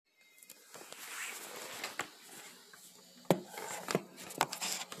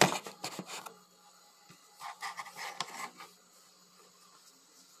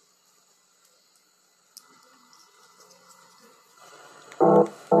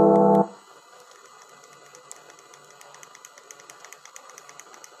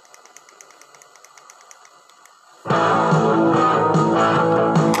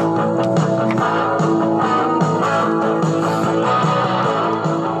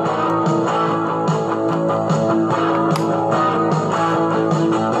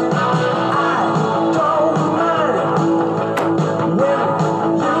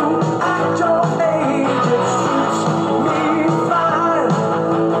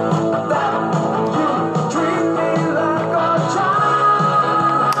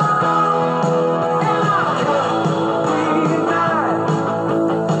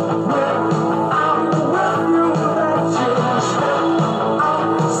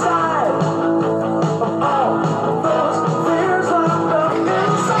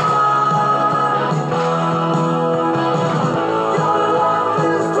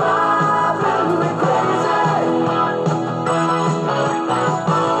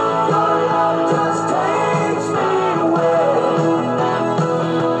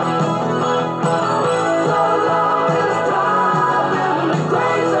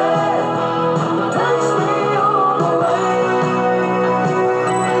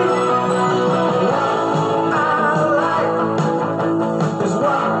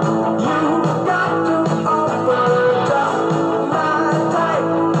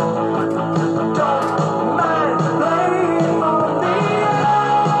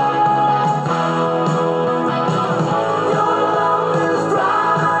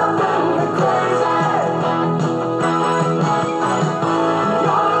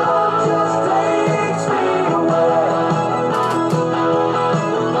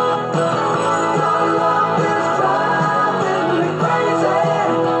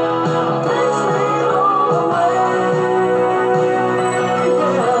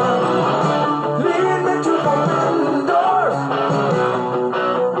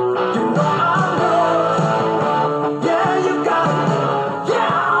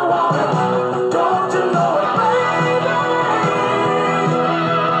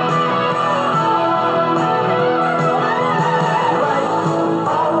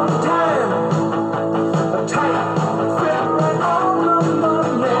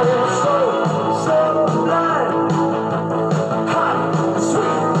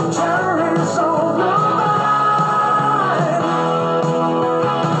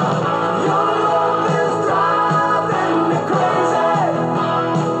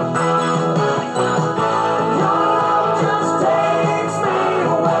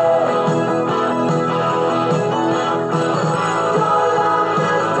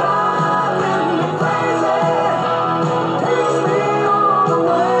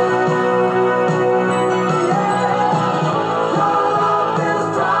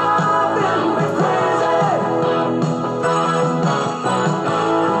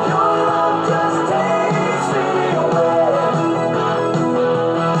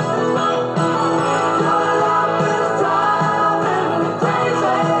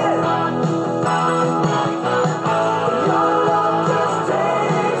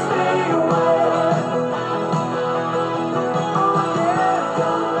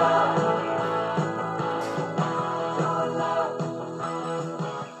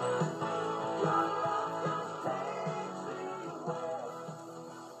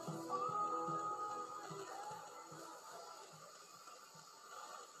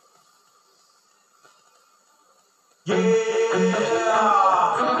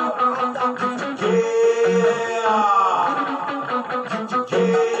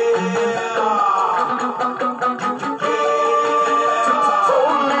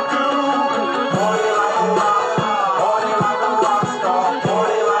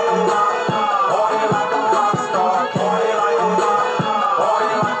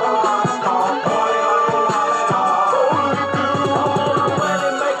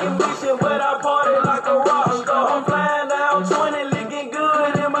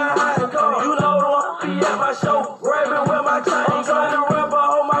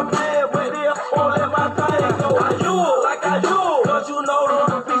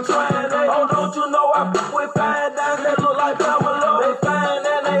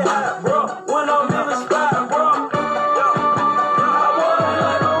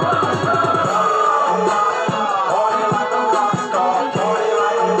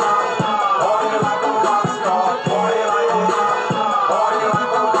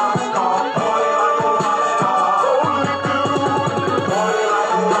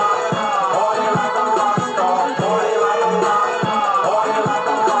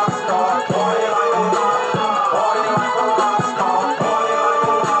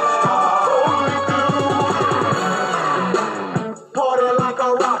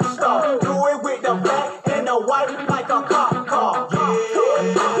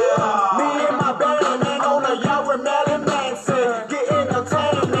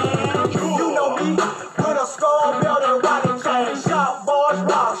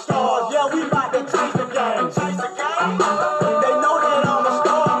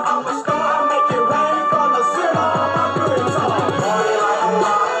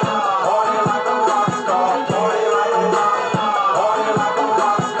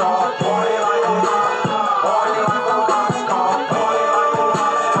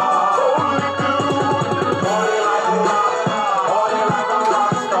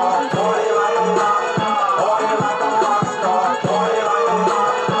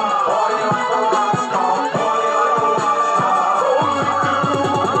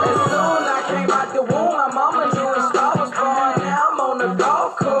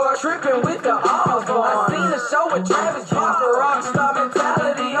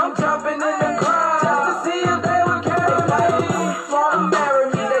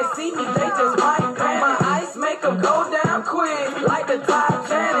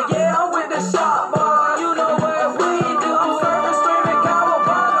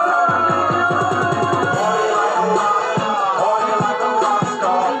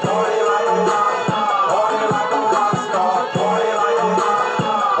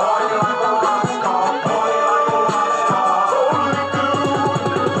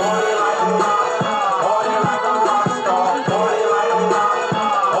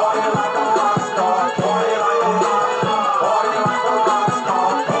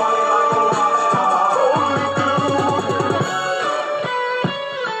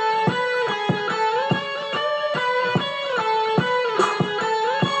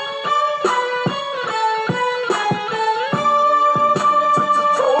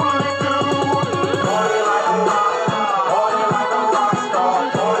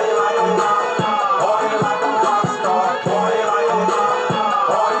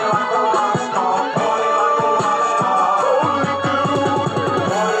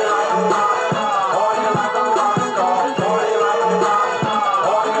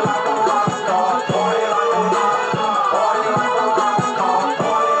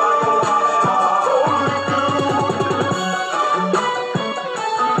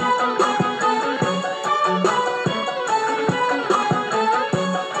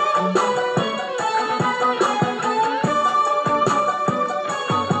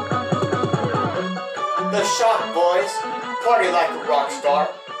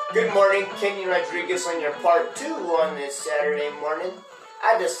Kenny Rodriguez on your part 2 on this Saturday morning.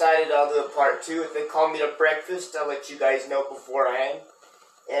 I decided I'll do a part 2. If they call me to breakfast, I'll let you guys know beforehand.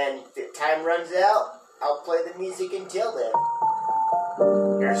 And if the time runs out, I'll play the music until then.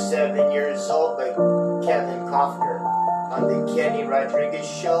 You're 7 years old by Kevin Kaufner on the Kenny Rodriguez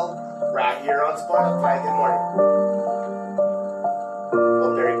Show right here on Spotify. Good morning.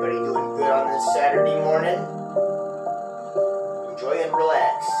 Hope everybody doing good on this Saturday morning. Enjoy and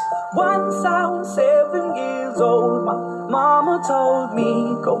relax. Once I was 7 years old, my mama told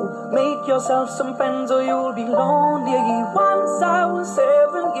me, go make yourself some friends or you'll be lonely. Once I was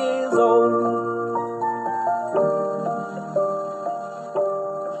 7 years old.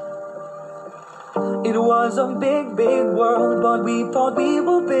 It was was a big, big world, but we thought we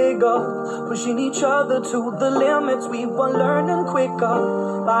were bigger, pushing each other to the limits. We were learning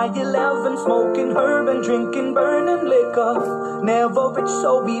quicker. By 11, smoking herb and drinking burning liquor. Never rich,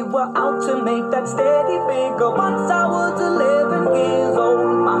 so we were out to make that steady bigger. Once I was 11 years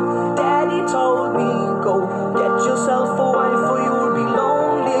old, my daddy told me, go get yourself a wife or you'll be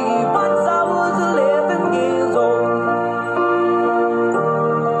lonely. Once I was 11 years old.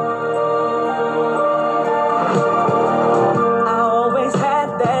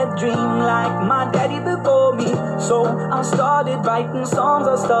 Dream like my daddy before me. So I started writing songs,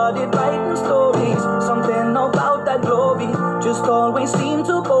 I started writing stories. Something about that glory just always seemed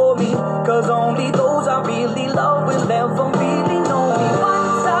to bore me, cause only those I really love will ever really know me.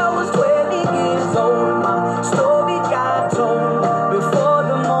 Once I was 20 years old, my story got told before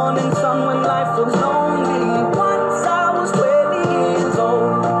the morning sun when life was lonely. Once I was 20 years old.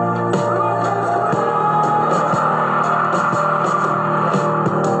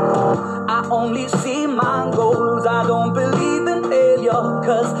 Only see my goals, I don't believe in failure,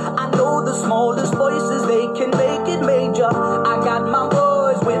 cause I know the smallest voices, they can make it major. I got my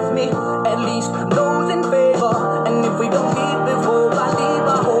boys with me, at least those in favor. And if we don't meet before I leave,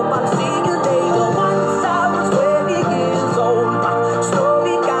 I hope I'll see you later. Once I was 20 years old, my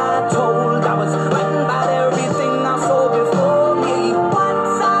story got told. I was writing about everything I saw before me.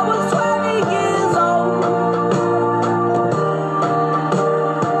 Once I was 20 years old.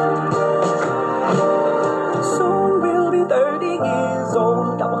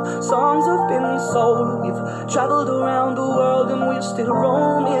 Our songs have been sold. We've traveled around the world and we're still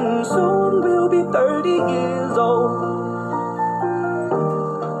roaming. Soon we'll be 30 years old.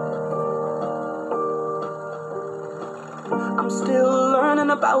 I'm still learning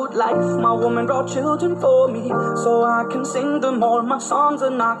about life. My woman brought children for me, so I can sing them all my songs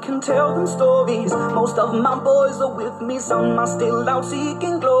and I can tell them stories. Most of my boys are with me, some are still out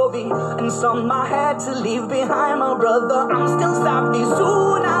seeking glory, and some I had to leave behind. My brother, I'm still savvy.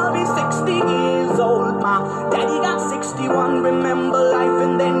 Soon I'll be 60 years old. My daddy got 61. Remember life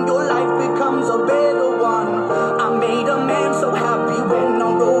and then your life becomes a better one. I made a man so happy when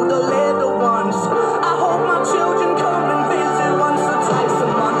I wrote a letter once. I hope my children come and visit once or twice a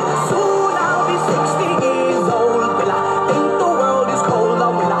month. Soon I'll be 60 years old. Will I think the world is cold,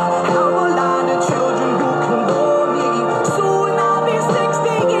 or will I have a lot of children who can bore me? Soon I'll be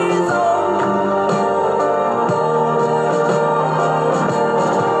 60 years old.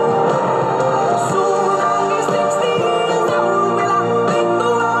 Soon I'll be 60 years old. Will I think the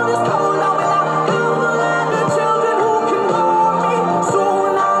world is cold, or will I have a lot of children who can bore me?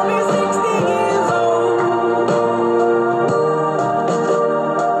 Soon I'll be 60 years old.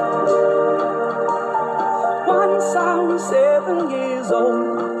 Once I was 7 years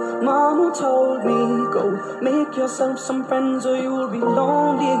old, Mama told me, go make yourself some friends or you'll be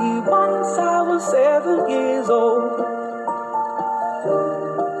lonely. Once I was 7 years old.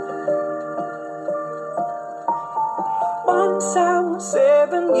 Once I was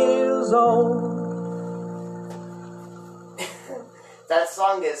 7 years old. That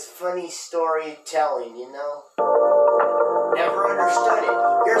song is funny storytelling, you know? Never understood it.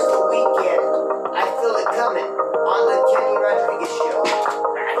 Here's The Weekend. I Feel It Coming on the Kenny Rodriguez Show.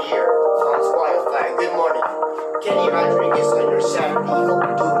 Right here on Spotify. Good morning. Kenny Rodriguez on your Saturday. Hope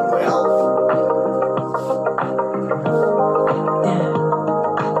you're doing well.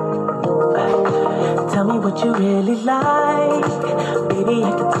 Tell me what you really like. Baby,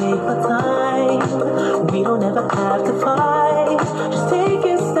 I can take my time. We don't ever have to fight. Just take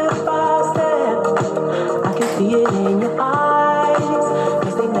it step by step. I can see it in your eyes,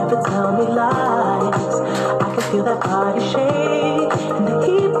 cause they never tell me lies. I can feel that body shake and the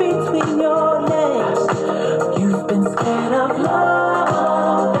heat between your legs. You've been scared of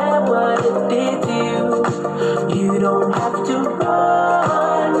love and what it did to you. You don't have to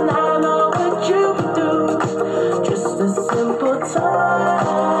run, I know what you do. Just a simple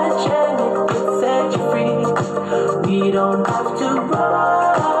touch and it can set you free. We don't have to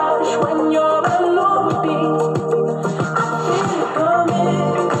rush when you're alone with me. I feel it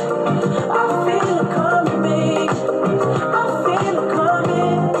coming, I feel it coming, babe. I feel it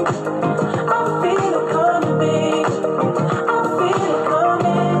coming, I feel it coming, babe. I feel it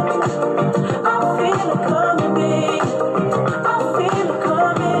coming, I feel it coming, babe. I feel it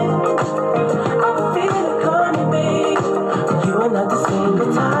coming, I feel it coming, babe. You are not the single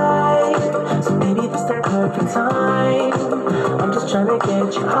type, so maybe this the perfect time. I'm just trying to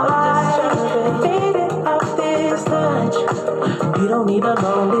get you high, faded out there. his touch. You don't need a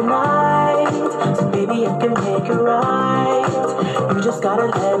lonely night, so baby I can make it right. You just gotta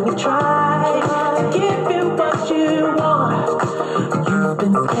let me try to give you what you want. You've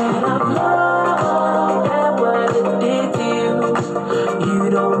been scared of love and what it did to you. You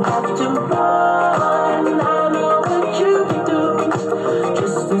don't have to run, I know what you can do.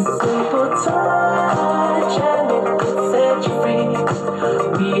 Just a simple touch and it can set you free.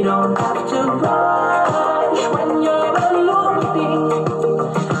 We don't have to rush when you're alone with me.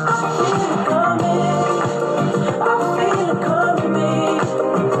 I feel it coming, I feel it coming,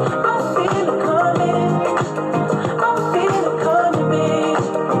 I feel it coming, I feel it coming,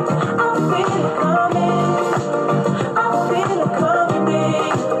 I feel it coming, I feel it coming, I feel it coming,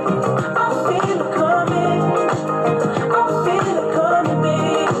 I feel it coming, I feel it coming, I feel it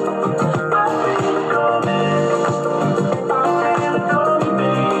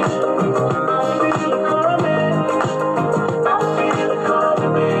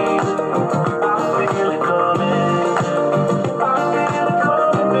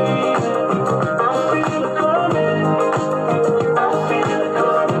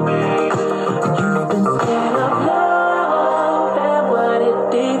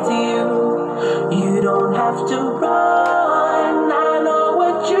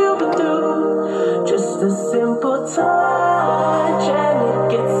touch and it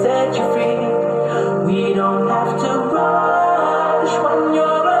can set you free. We don't have to rush when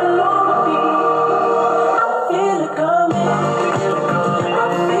you're alone with me. I feel it coming,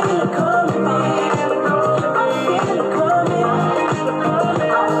 I feel it coming, I feel it coming,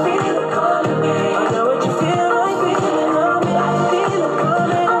 I feel it coming. I know what you feel, I feel it coming, I feel it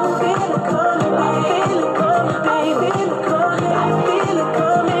coming, I feel it coming, I feel it coming, baby, I feel it coming, I feel it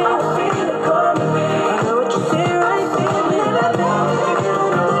coming, I feel it coming. I know what you feel.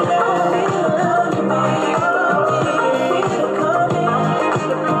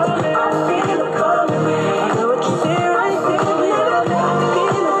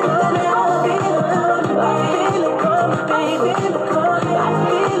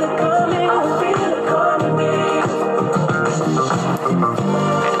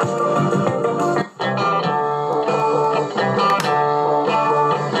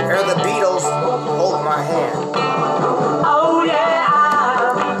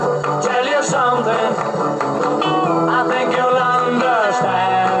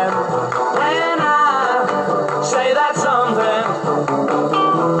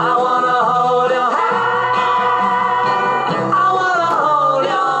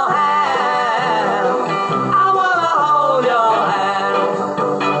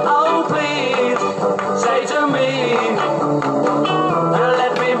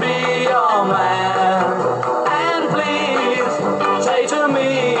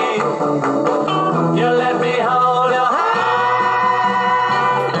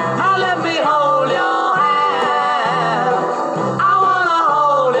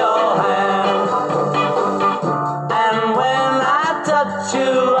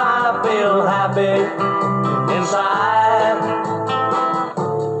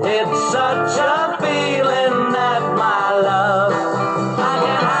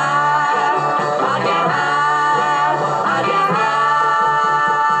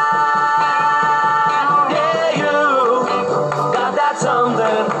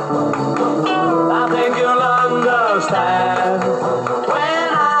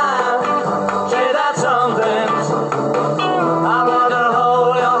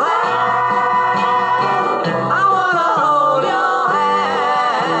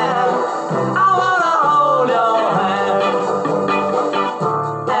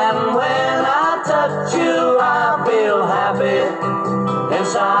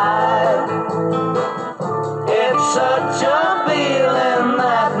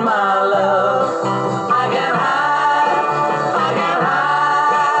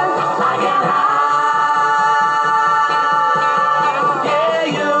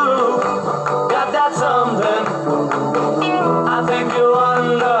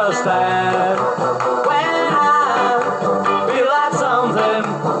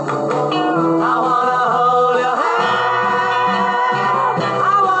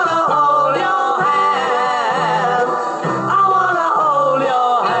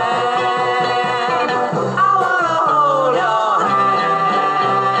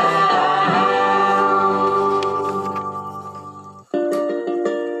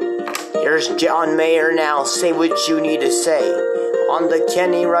 John Mayer now, say what you need to say on the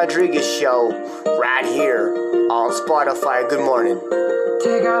Kenny Rodriguez Show right here on Spotify. Good morning.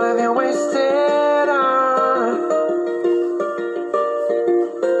 Take all of your wasted on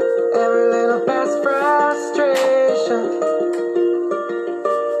every little past frustration.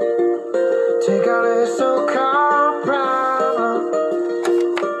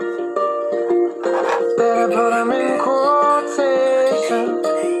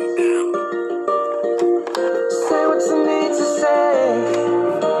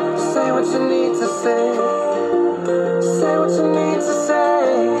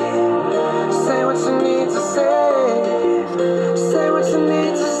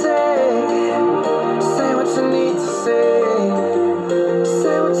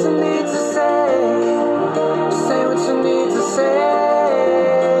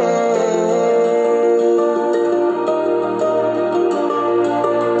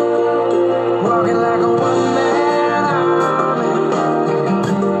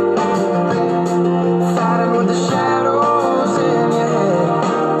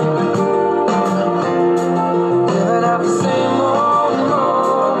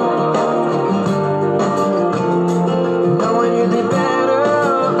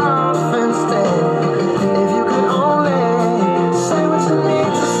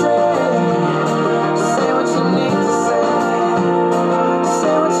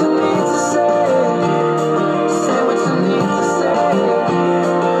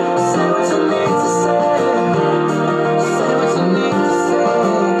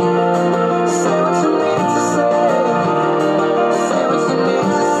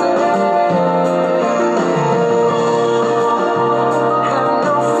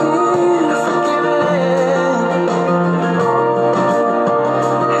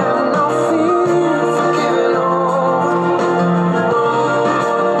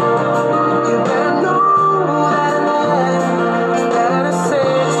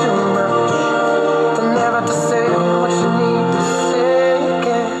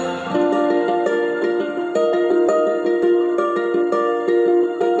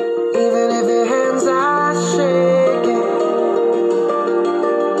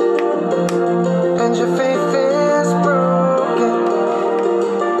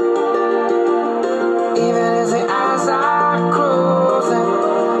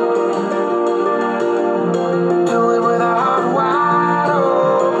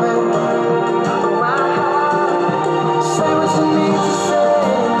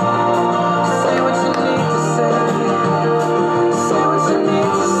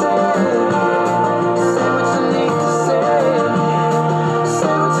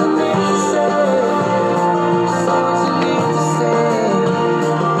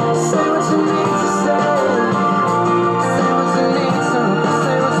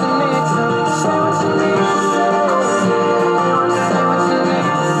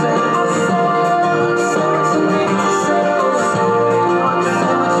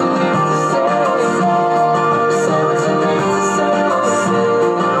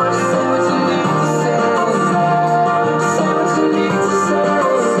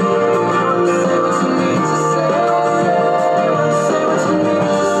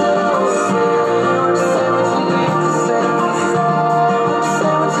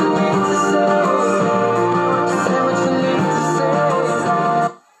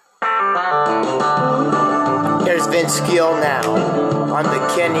 Feel Now on the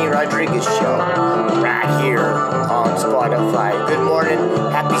Kenny Rodriguez Show, right here on Spotify. Good morning.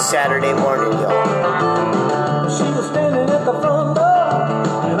 Happy Saturday morning, y'all. She was standing at the front door,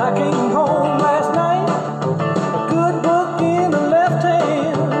 and I came home last night. A good book in the left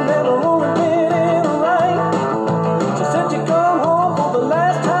hand, and a rolling pin in the right. She said you come home for the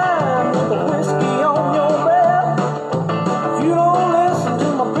last time with a whiskey on your breath. If you don't listen to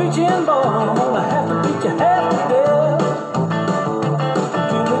my preaching, boy, I'm gonna have to beat you half to death.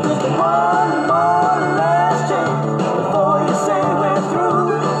 Give me just one more last chance before you say we're through.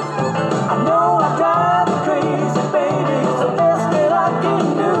 I know I drive you crazy, baby, it's the best that I can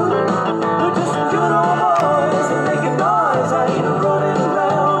do. We're just some good old boys and making noise. I ain't running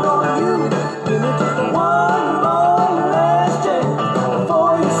around on you. Give me just one more last chance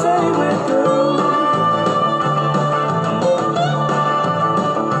before you say we're through.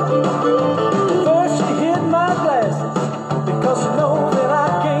 First she hit my glasses because she knows that I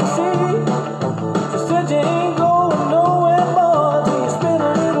can't see. She said you ain't going nowhere, boy, till you spend a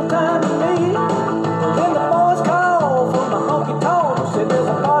little time with me. Then the boys called from the honky tonk, said there's a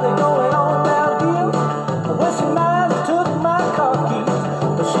party going on down here. Well, she might have took my car keys,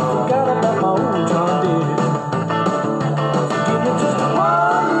 but she forgot about my old John Deere. Give me just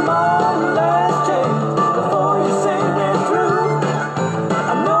one more last chance before you say we're through.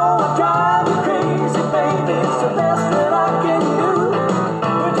 I know I drive you crazy, baby, it's the best that I can do.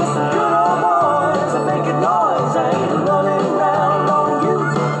 We're just some good old boys and making noise. I ain't running around on you.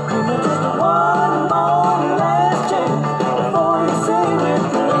 Give me just one more last chance before you say we're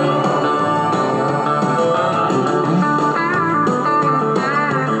through.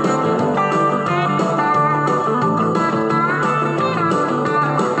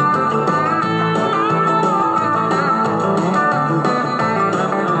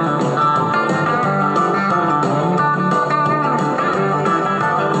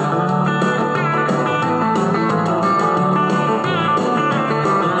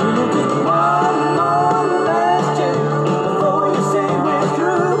 Give me just one more last chance before you say we're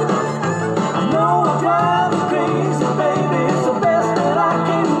through. I know I drive you crazy, baby, it's the best that I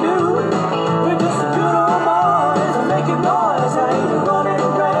can do. We're just some good old boys and making noise. I ain't running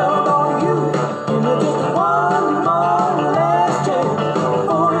around on you. Give me just one more last chance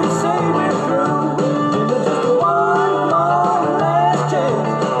before you say we're through. Give me just one more last chance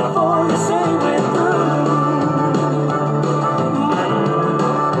before you say we're through.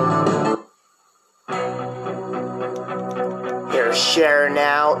 Here's Share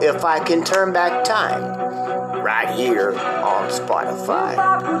Now, If I Can Turn Back Time, right here on If Spotify.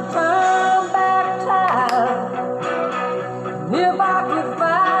 I could turn back time, if I could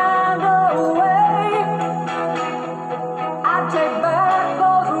find a way, I'd take back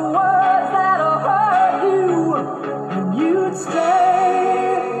those words that have hurt you, and you'd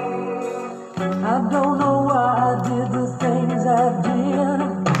stay. I don't know why I did the things I did.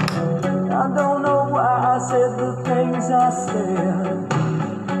 I don't know why I said the things I said.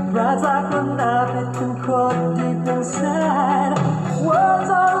 Pride's like a knife, it can cut deep inside. Words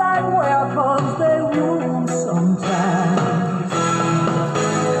are like weapons, they wound sometimes.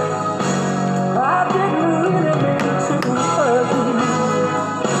 I didn't really mean to hurt you.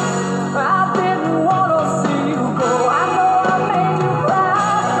 I didn't want to see you go. I know I made you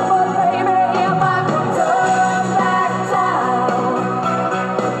cry, but baby, if I could turn back time,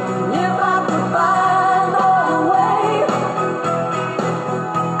 if I could find a way,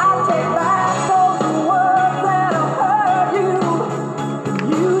 I'd take back those words that have hurt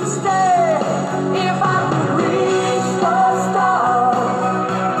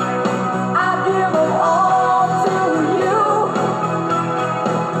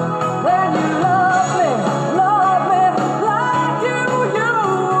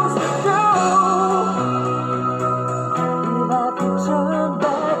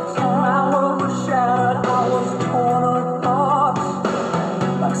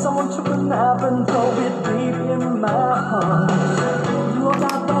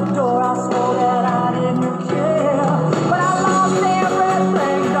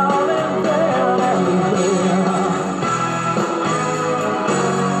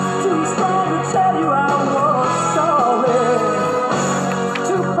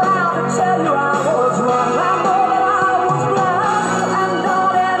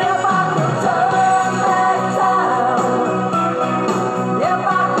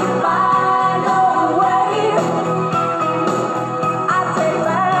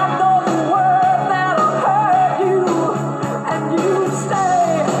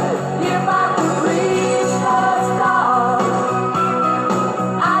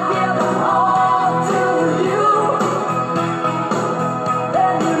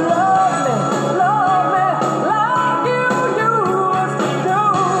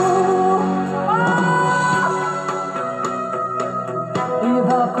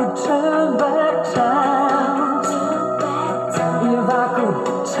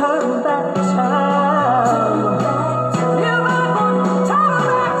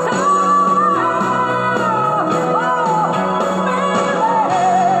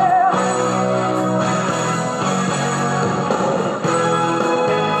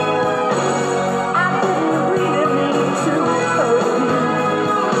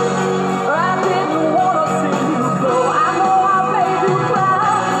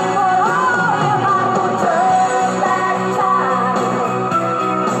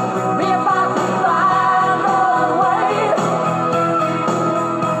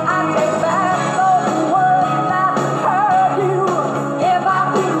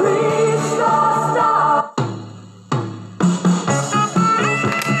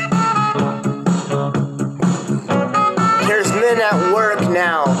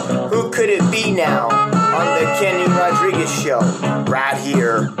could it be now? On the Kenny Rodriguez Show, right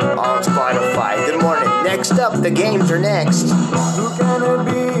here on Spotify. Good morning. Next up, the games are next. Who can it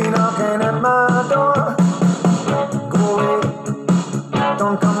be knocking at my door? Go away,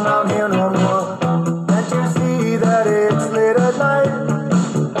 don't come down here no more. Can't you see that it's late at night?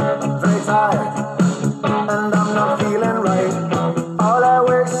 Very tired, and I'm not feeling right. All I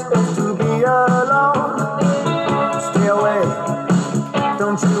wish is to be alone. Stay away,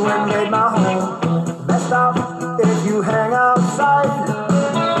 don't you invade my home. Best off if you hang outside.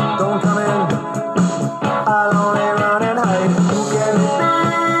 Don't come in, I'll only run and hide. Who can it be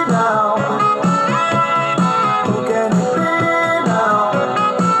now? Who can it be now?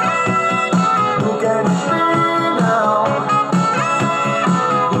 Who can it be now?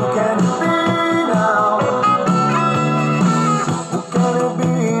 Who can it be now? Who can it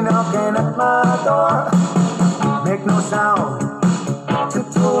be knocking at my door? Make no sound,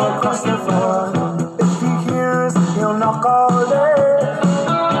 tiptoe across the floor. If he hears, he'll knock all day.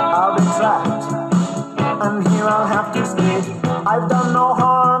 I'll be trapped, and here I'll have to stay. I've done no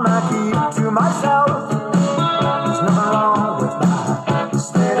harm, I keep to myself. There's nothing wrong with my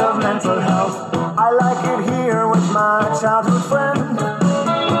state of mental health. I like it here with my childhood friend.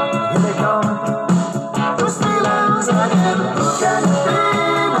 Here they come, those feelings again. Who can it be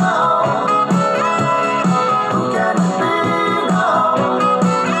now? Who can it be now?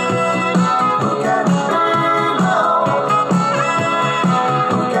 Who can it be now?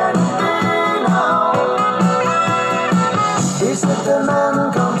 Who can it be now? He said the men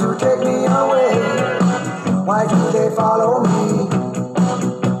come to take me away. Why do they follow me?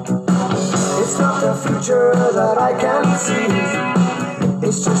 It's not the future that I can see.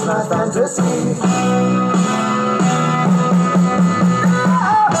 It's just my fantasy.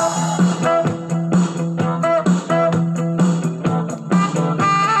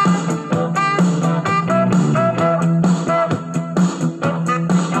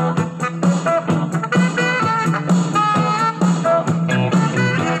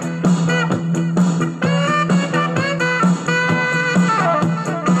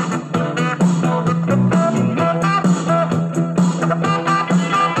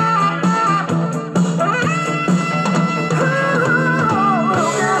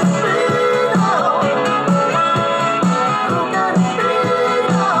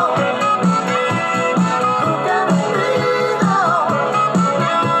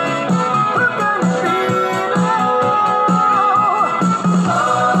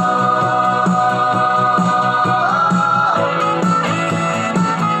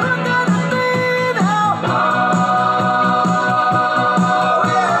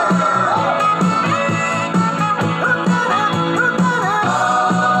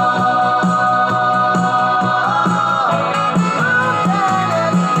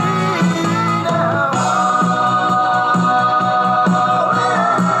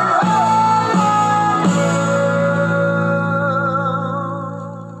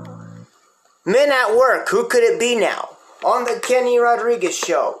 Men at work, who could it be now? On the Kenny Rodriguez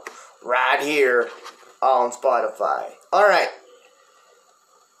Show, right here on Spotify. Alright.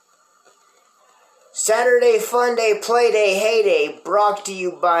 Saturday Fun Day, Play Day, Heyday, brought to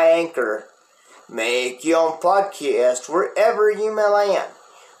you by Anchor. Make your own podcast wherever you may land,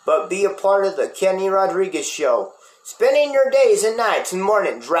 but be a part of the Kenny Rodriguez Show. Spending your days and nights and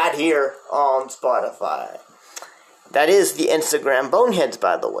mornings right here on Spotify. That is the Instagram Boneheads,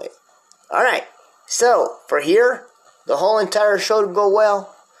 by the way. Alright, so for here, the whole entire show to go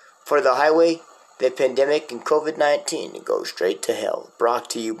well. For the highway, the pandemic, and COVID-19 to go straight to hell. Brought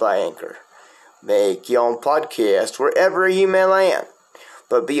to you by Anchor. Make your own podcast wherever you may land,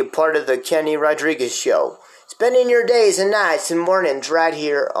 but be a part of the Kenny Rodriguez Show. Spending your days and nights and mornings right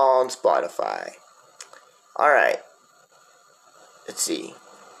here on Spotify. Alright, let's see.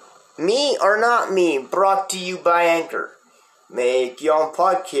 Me or Not Me, brought to you by Anchor. Make your own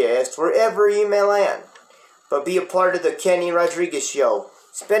podcast wherever you may land, but be a part of the Kenny Rodriguez Show.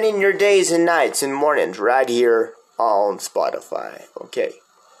 Spending your days and nights and mornings right here on Spotify. Okay.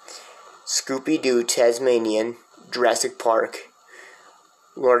 Scooby-Doo, Tasmanian, Jurassic Park,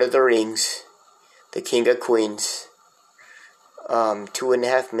 Lord of the Rings, The King of Queens,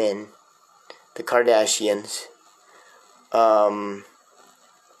 2.5 Men, The Kardashians,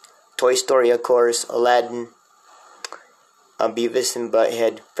 Toy Story, of course, Aladdin, Beavis and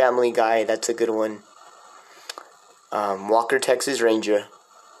Butthead, Family Guy, that's a good one, Walker, Texas Ranger,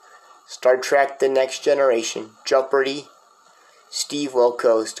 Star Trek The Next Generation, Jeopardy, Steve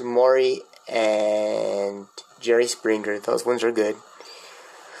Wilkos, Maury, and Jerry Springer. Those ones are good.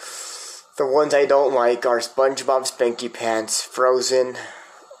 The ones I don't like are SpongeBob Spanky Pants, Frozen,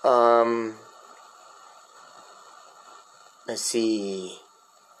 Let's see.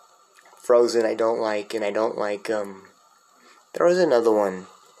 Frozen I don't like, and I don't like, there was another one.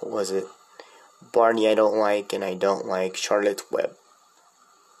 What was it? Barney I don't like, and I don't like Charlotte's Web.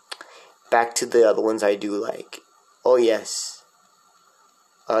 Back to the other ones I do like. Oh yes.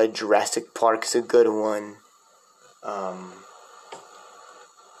 Jurassic Park is a good one.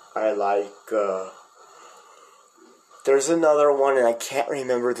 I like, there's another one and I can't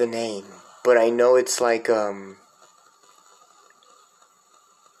remember the name, but I know it's like,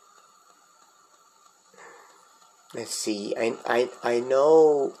 let's see, I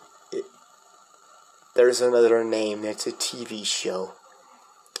know there's another name. It's a TV show.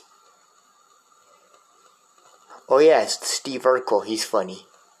 Oh yes, Steve Urkel, he's funny.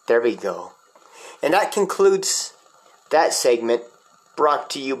 There we go. And that concludes that segment, brought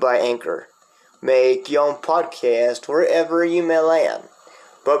to you by Anchor. Make your own podcast wherever you may land,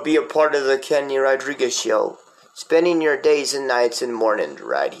 but be a part of the Kenny Rodriguez Show, spending your days and nights and mornings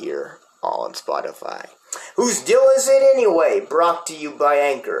right here on Spotify. Whose deal is it anyway? Brought to you by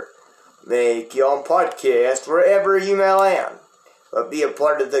Anchor. Make your own podcast wherever you may land, but be a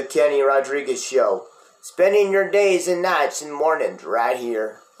part of the Kenny Rodriguez Show, spending your days and nights and mornings right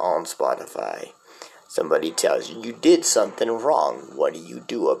here on Spotify. Somebody tells you you did something wrong. What do you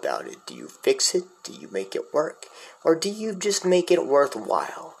do about it? Do you fix it? Do you make it work? Or do you just make it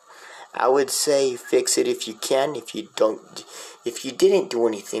worthwhile? I would say fix it if you can. If you didn't do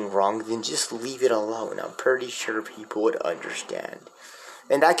anything wrong, then just leave it alone. I'm pretty sure people would understand.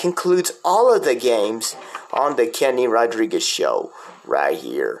 And that concludes all of the games on the Kenny Rodriguez Show right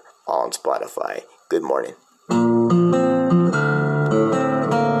here on Spotify. Good morning.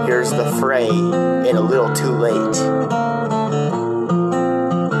 Here's the Fray in A Little Too Late.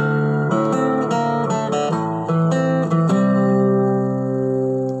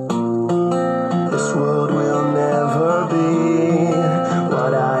 This world will never be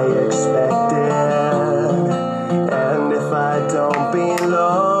what I expected, and if I don't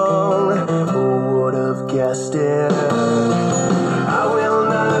belong, who would have guessed it? I will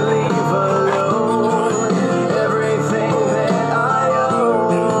not leave alone everything that I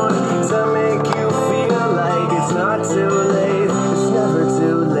own to make you feel like it's not too late. It's never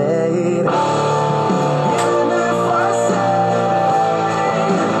too late. Even if I say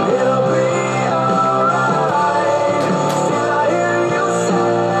it'll be alright, still I hear you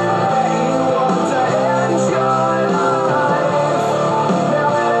say you want to end your life. Now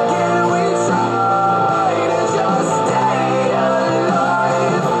and again we try to just stay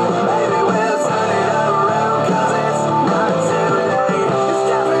alive. Maybe we'll turn it around, 'cause it's not too late. It's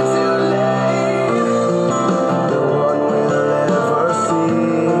never too late. No one will ever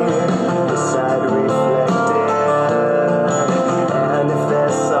see the side reflected, and if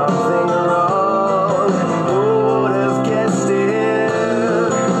there's something wrong, who would have guessed it?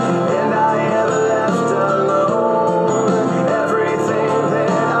 And I am left alone, everything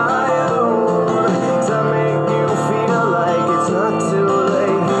that I own, to make you feel like it's not too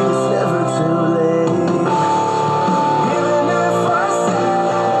late. It's never too late. Even if I say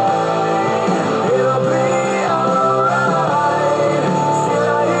it'll be alright, still I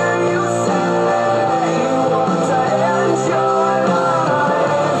hear you say you want to end your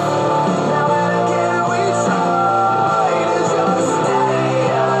life. Now and again we try to just stay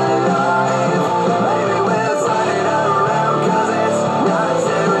alive. Maybe we'll turn it around, 'cause it's not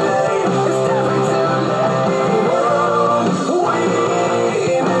too late. It's never too late. We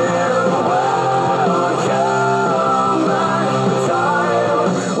knew what come back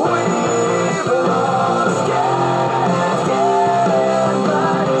time. We've lost, can't get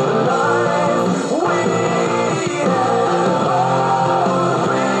back life. We have both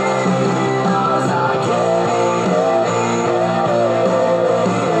realized I can't.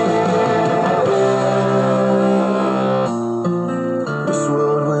 This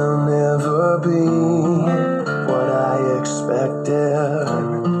world will never be what I expected,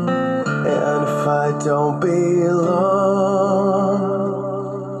 and if I don't belong,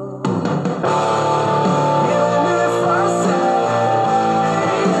 even if I say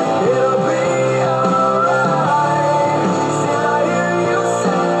it'll be alright, still I hear you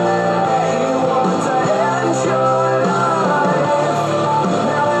say you want to end your life.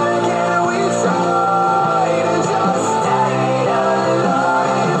 Now and again we try to just stay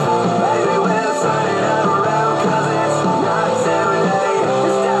alive. Maybe we'll turn it around, 'cause it's not too late.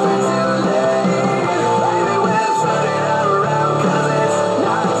 It's never too late. Maybe we'll turn it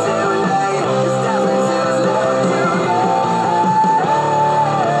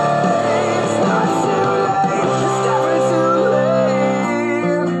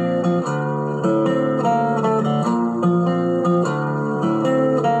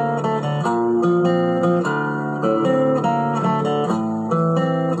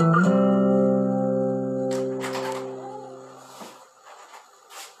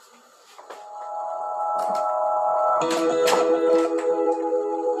Here's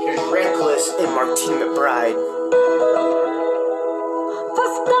Reckless and Martina McBride.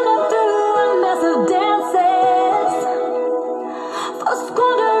 First gonna do a mess of dances, for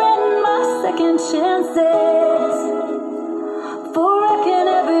squandering my second chances, for wrecking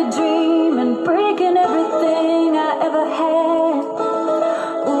every dream and breaking everything I ever had.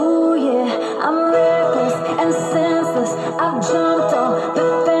 Ooh yeah, I'm reckless and senseless. I've jumped all the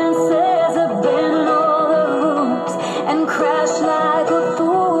fences, I've been in all the rooms and crashed like a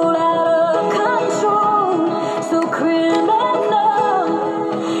fool out of control. So criminal,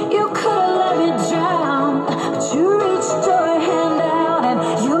 you could've let me drown, but you reached your hand out and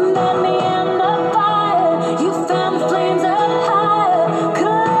you met me in the fire. You found the flames up higher,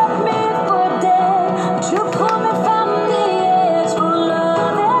 could've left me for dead, but you pulled me from the edge for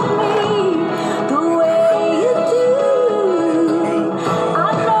loving me the way you do. I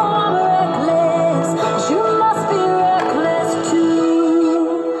know I'm reckless, but you must be reckless too.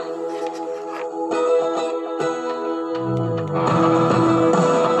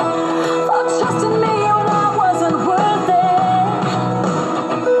 For trusting me when I wasn't worth it,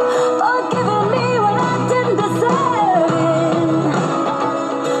 for giving me when I didn't deserve it,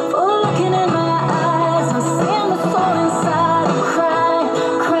 for looking in my eyes and seeing the soul inside and crying,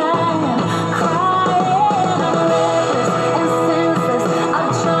 crying, crying. I'm reckless and senseless.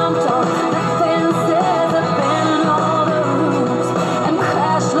 I've jumped all the fences, I've been in all the rooms and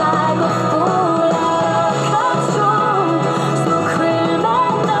crashed like a fool out of control. So criminal,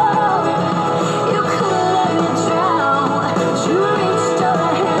 you could've let me drown, but you reached your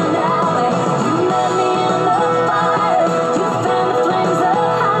hand out and you met me in the fire. You found the flames up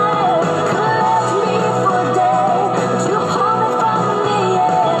higher, could've left me for dead, but you pulled me from the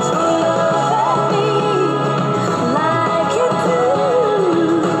edge for loving me like you do.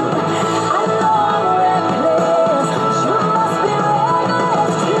 I know I'm reckless, but you must be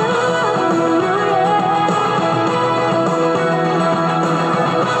reckless too.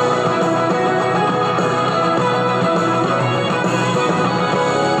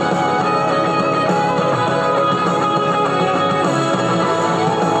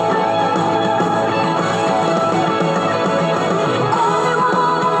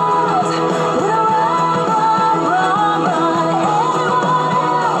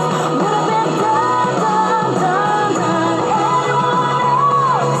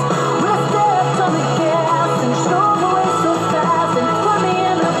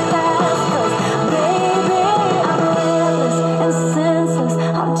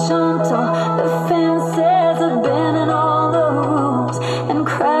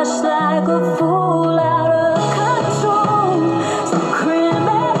 Like a fool out of control. So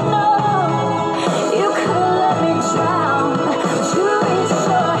criminal, you could've let me drown, but you reached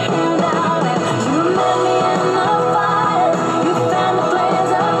your hand out and you met me in the fire. You found the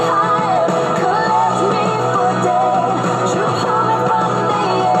flames up higher, could've left me for dead, but you pulled me from the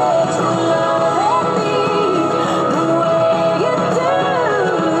edge for loving me the way you do.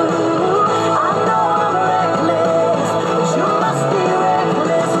 I know I'm reckless, but you must be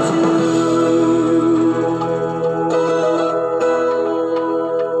reckless too.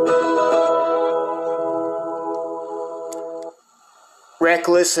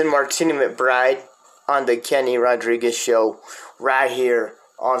 Reckless and Martina McBride on the Kenny Rodriguez Show right here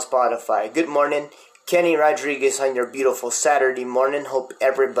on Spotify. Good morning, Kenny Rodriguez on your beautiful Saturday morning. Hope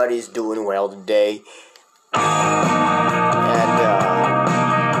everybody's doing well today. And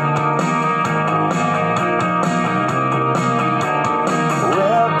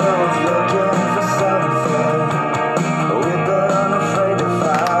we're both looking for something we've been unafraid to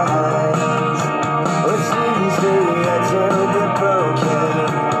find. It's easy to be broken,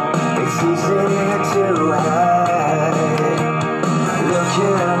 it's easy to hide.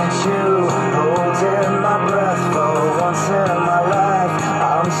 Looking at you, holding my breath for once in my life.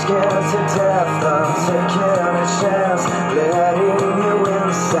 I'm scared to death, I'm taking a chance.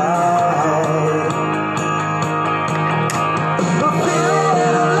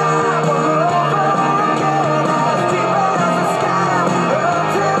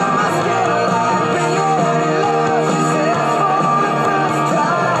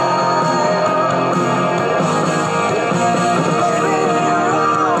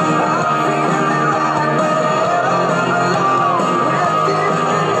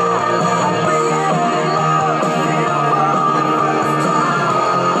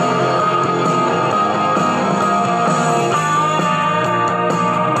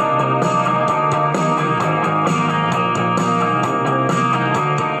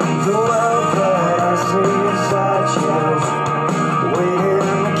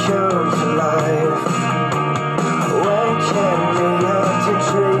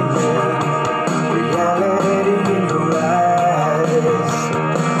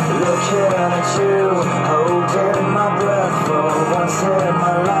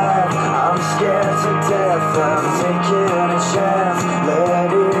 my life. I'm scared to death, I'm taking a chance,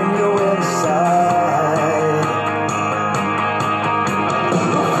 letting you inside.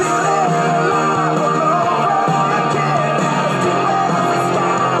 Feeling alive all over again, as deep as the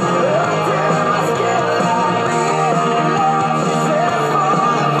sky, under my skin, like being in love, she said for the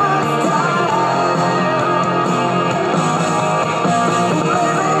first time.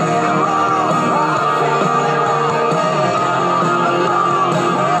 Maybe I'm wrong, I'm feeling wrong, I'm alone with you tonight, like being in love,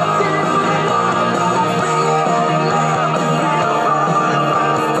 feel for the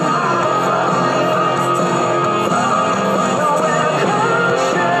first time, for the first time. Nowhere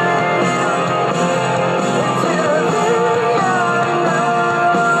crashing into the unknown,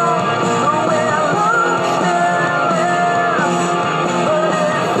 nowhere lost and lost, but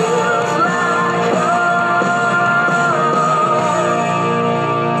it feels like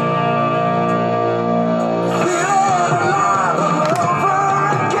feeling alive all over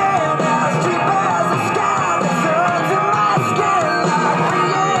again, as deep as the sky, return to my skin, like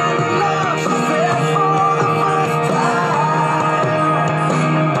being in love, she said for the first time. Maybe I'm wrong, I'm feeling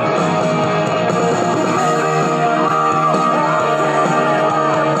right,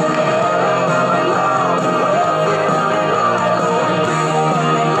 I'm alone with you tonight, like being in love, feel for the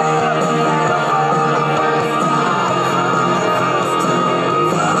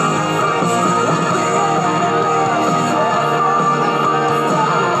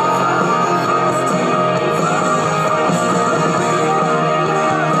first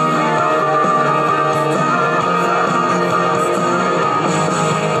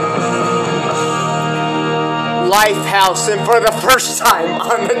time, Lifehouse, and for the first time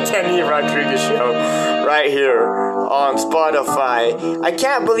on the Kenny Rodriguez Show, right here on Spotify. I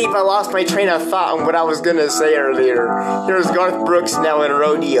can't believe I lost my train of thought on what I was gonna say earlier. Here's Garth Brooks now in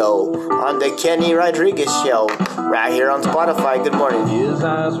Rodeo on the Kenny Rodriguez Show, right here on Spotify. Good morning. His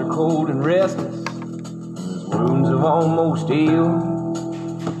eyes are cold and restless, his wounds have almost healed.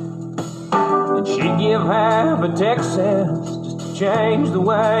 And she'd give half a Texas just to change the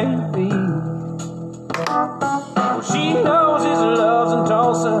way he feels. Well, she knows his love's in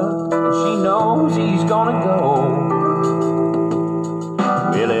Tulsa, and she knows he's gonna go.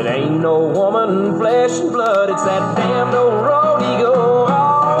 Well, it ain't no woman, flesh and blood, it's that damned old rodeo.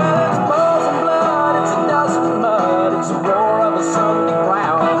 Oh, well, it's balls and blood, it's a dust of mud, it's the roar of a Sunday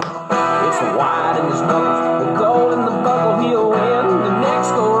crowd. It's the white in his knuckles, the gold in the buckle, he'll win the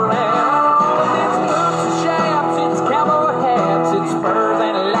next go round. It's boots and shafts, it's cowboy hats, it's spurs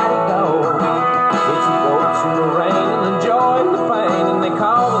and a let it go. It's the ropes and the rain and the joy and the pain, and they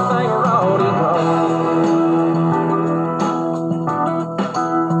call the thing a rodeo.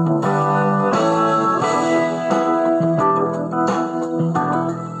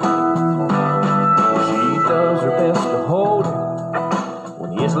 She does her best to hold him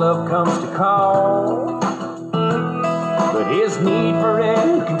when his love comes to call, but his need for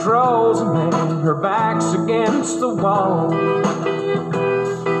it controls him, and her back's against the wall.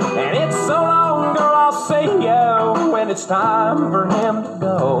 And it's so long, girl, I'll say yo when it's time for him to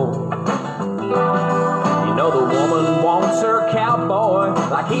go. You know the woman wants her cowboy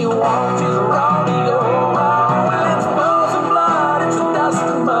like he wants his rodeo. Oh, well, it's balls and blood, it's the dust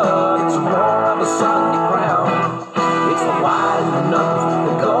and mud, it's the roar of a Sunday crowd. It's the white in the knuckles,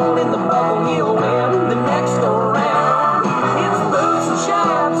 the gold in the buckle, he'll win the next go round. It's boots and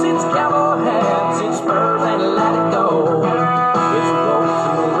shafts, it's cowboy hats, it's spurs and let it go. It's the ropes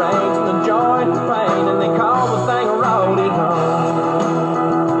and the reins and the joy and the pain, and they call the thing a rodeo.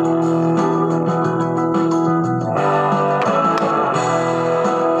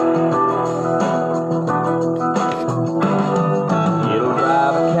 It'll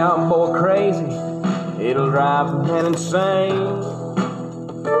drive a cowboy crazy, it'll drive a man insane,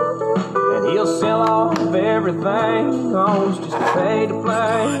 and he'll sell off everything he owns just to pay to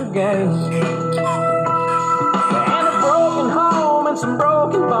play the game. And a broken home and some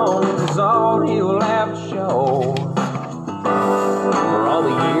broken bones is all he'll have to show for all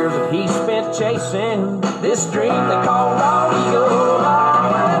the years that he spent chasing this dream they call rodeo. Oh,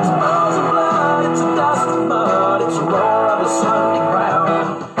 well, it's balls and blood, it's a dust and mud, it's a roar of a Sunday crowd.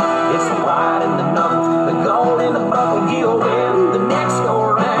 It's the white in the knuckles, the gold in the buckle, he'll win the next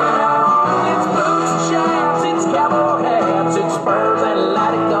go round. It's boots and shafts, it's cowboy hats, it's spurs and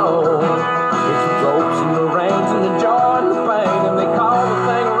let it go. It's the ropes and the reins and the joy and the pain, and they call the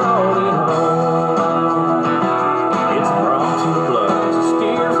thing a rodeo. It's brought to the blood, it's the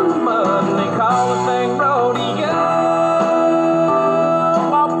steers and the mud, and they call the thing rodeo.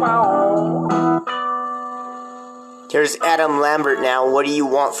 Wow, wow. Here's Adam Lambert now. What do you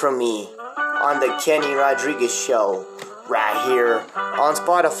want from me? On the Kenny Rodriguez Show, right here on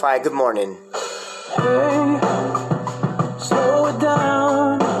Spotify. Good morning. Hey, slow it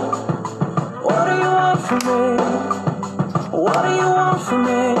down. What do you want from me? What do you want from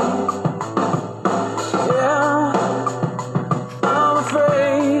me? Yeah, I'm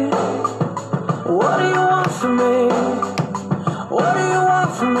afraid. What do you want from me? What do you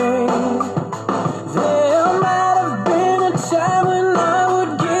want from me? There might have been a time when I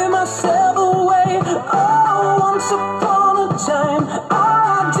would give myself away. Oh, once upon a time I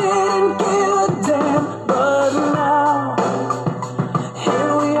didn't give a damn. But now,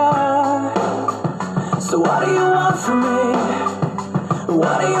 here we are. So what do you want from me?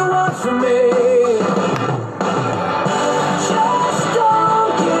 What do you want from me? Just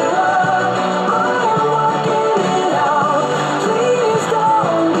don't give up. I am working it out. Please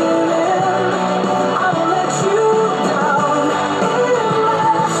don't give in. I won't let you down. It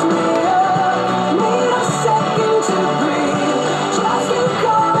messed me up. Need a second to breathe. Just keep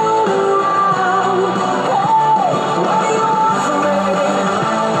coming around. Hey, what do you want from me?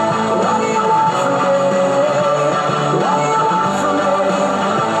 What do you want from me? What do you want from me?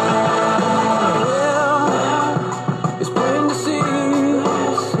 Yeah, it's plain to see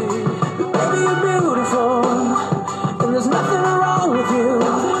that baby you're beautiful, and there's nothing wrong with you.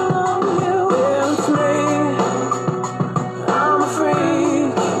 Yeah, it's me. I'm a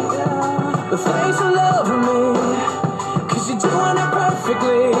freak. But thanks for loving me, 'cause you're doing it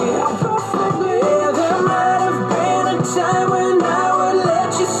perfectly. Yeah, there might have been a time when I would let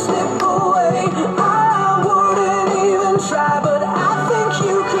you slip away. I wouldn't even try, but I think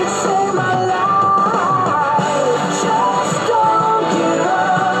you could save my life. Just don't give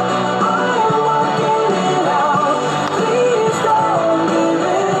up. I am working it out. Please don't give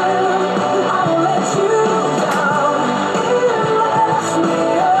in. I won't let you down. It messed me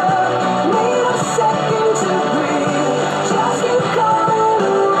up. Need a second to breathe. Just keep coming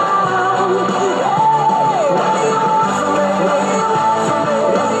around. Hey, what do you want from me? What do you want from me?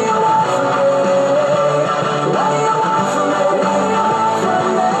 What do you want from me? What do you want from me? What do you want from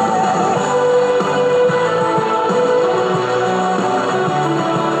me?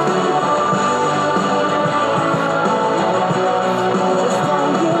 Just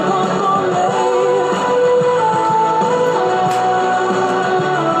don't give up on me.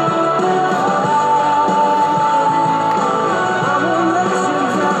 I won't let you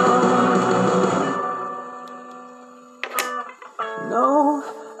down. No,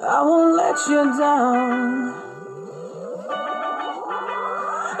 I won't let you down.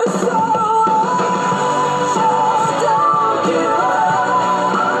 So just don't give up.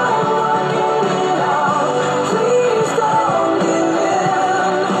 I'm working it out. Please don't give in.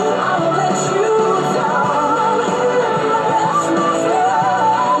 I won't let you down. It messed me up.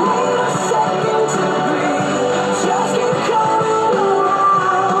 Need a second to breathe. Just keep coming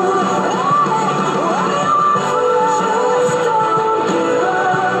around. What do you want from me? Just don't give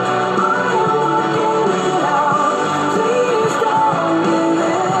up. I am working it out. Please don't give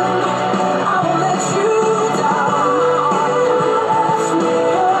in. I won't let you down. It messed me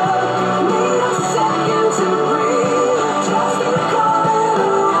up. Need a second to breathe. Just keep coming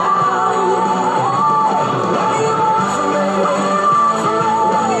around. What do you want from me? What do you want from me?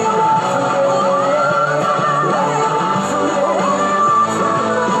 What do you want from me? What do you want from me?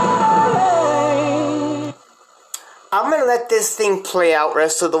 I'm gonna let this thing play out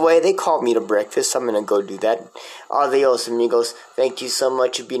rest of the way. They called me to breakfast. I'm gonna go do that. Adios, amigos. Thank you so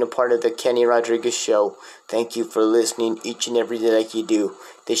much for being a part of the Kenny Rodriguez Show. Thank you for listening each and every day like you do.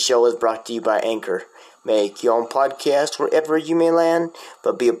 This show is brought to you by Anchor. Make your own podcast wherever you may land,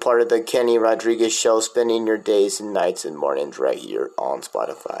 but be a part of the Kenny Rodriguez Show, spending your days and nights and mornings right here on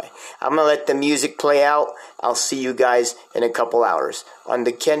Spotify. I'm gonna let the music play out. I'll see you guys in a couple hours on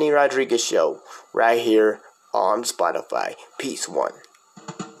the Kenny Rodriguez Show right here on Spotify. Peace one.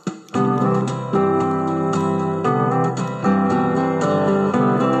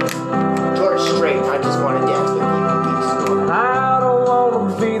 George Strait, I just want to dance with you. Peace one. I don't want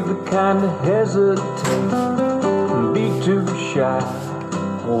to be the kind to hesitate, be too shy,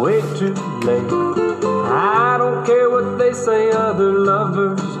 way too late. I don't care what they say other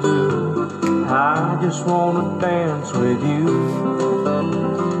lovers do. I just want to dance with you.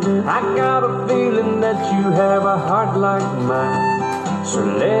 I got a feeling that you have a heart like mine, so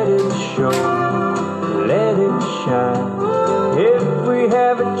let it show, let it shine. If we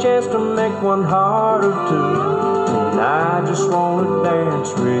have a chance to make one heart or two, and I just want to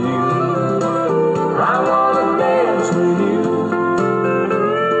dance with you. I want to dance with you,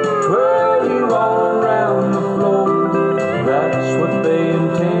 twirl you all around the floor. That's what they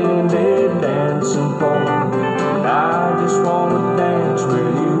intended dancing for. And I just want to dance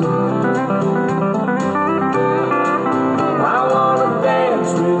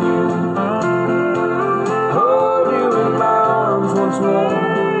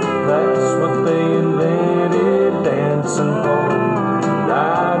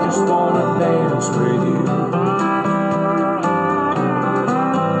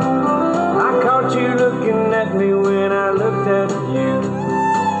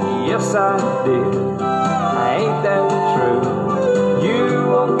did. Ain't that true? You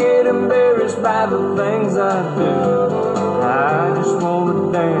won't get embarrassed by the things I do. I just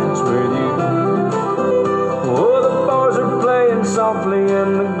wanna dance with you. Oh, the boys are playing softly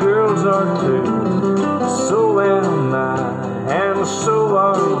and the girls are too. So am I, and so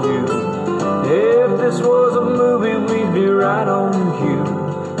are you. If this was a movie, we'd be right on cue.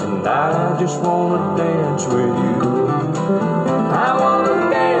 And I just wanna dance with you. I wanna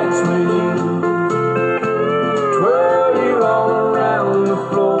dance with you. Twirl you all around the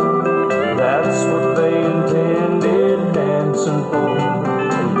floor. That's what they intended dancing for.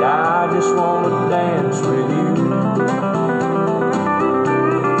 And I just wanna dance with you.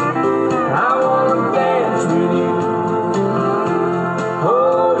 I wanna dance with you.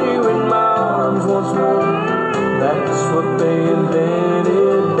 Hold you in my arms once more. That's what they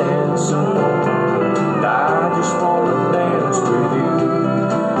invented dancing for. And I just wanna dance with you.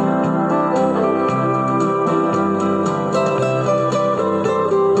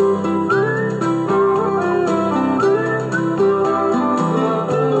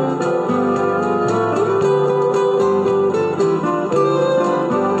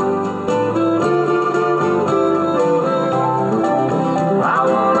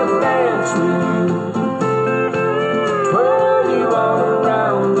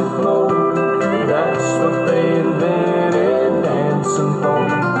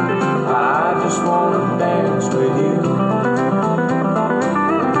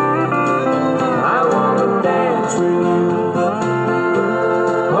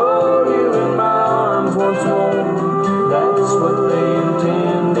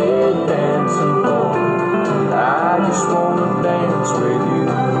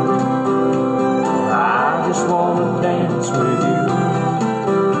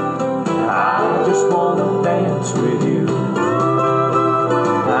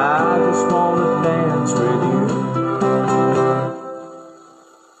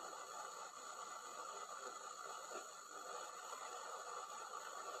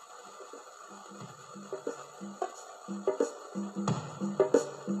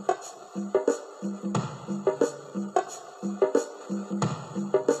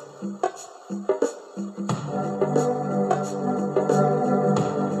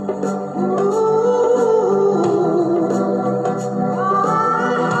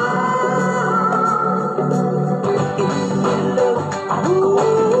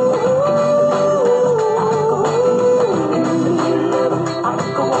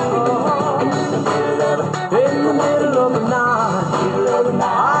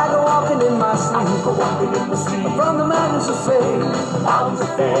 From the mountains of fame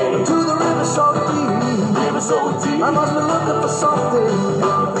to the river so deep, I must be looking for something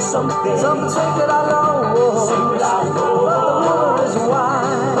sacred I long. But the river is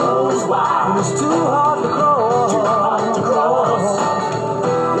wide, and it's too hard to cross.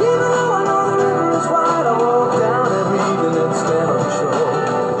 Even though I know the river is wide, I walk down every evening and stand on shore.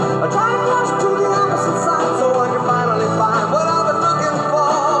 I try to cross to the opposite side so I can finally find what I've been looking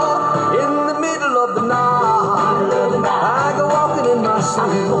for. In the middle of the night, I go walking in my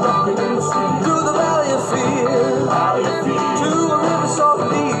sleep through the valley of fear to a river so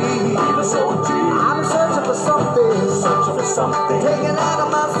deep. I've been searching for something taken out of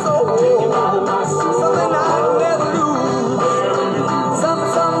my soul, something I can never lose,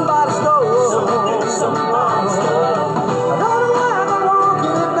 somebody stole. I don't know why I've been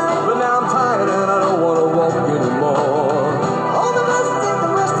walking at night, but now I'm tired and I don't want to walk anymore. Hold me just take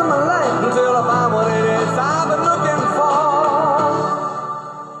the rest of my life until I find what it is I've been looking for.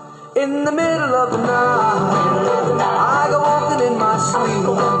 In the middle of the night, I go walking in my sleep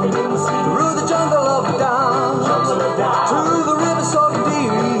through the jungle of dawn to the river so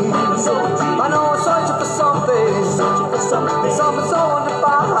deep. I know I'm searching for something so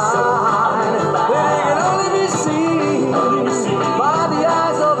undefined. It can only be seen by the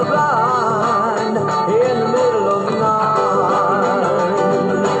eyes of the blind. In the middle of the night.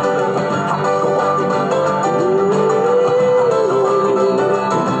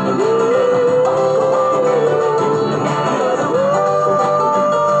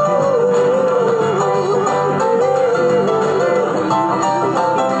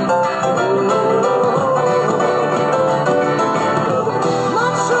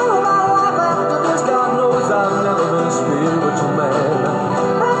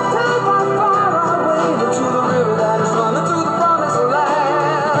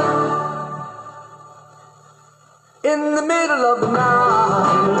 In the middle of the night,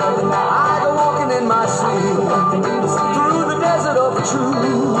 I go walking in my sleep through the desert of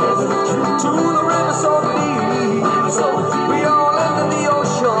truth to the river so deep. We all end in the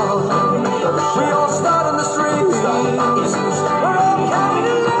ocean.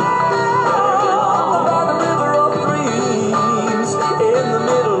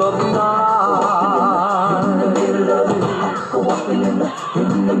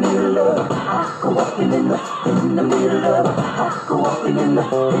 walking in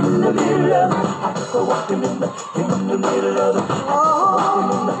the middle of it. I go walking in the middle of it. I go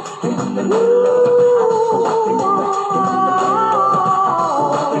walking in the middle of it. I go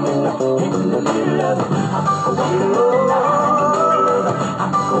walking in the middle of it. I go walking in the middle of it.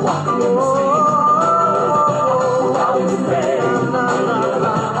 I go walking in the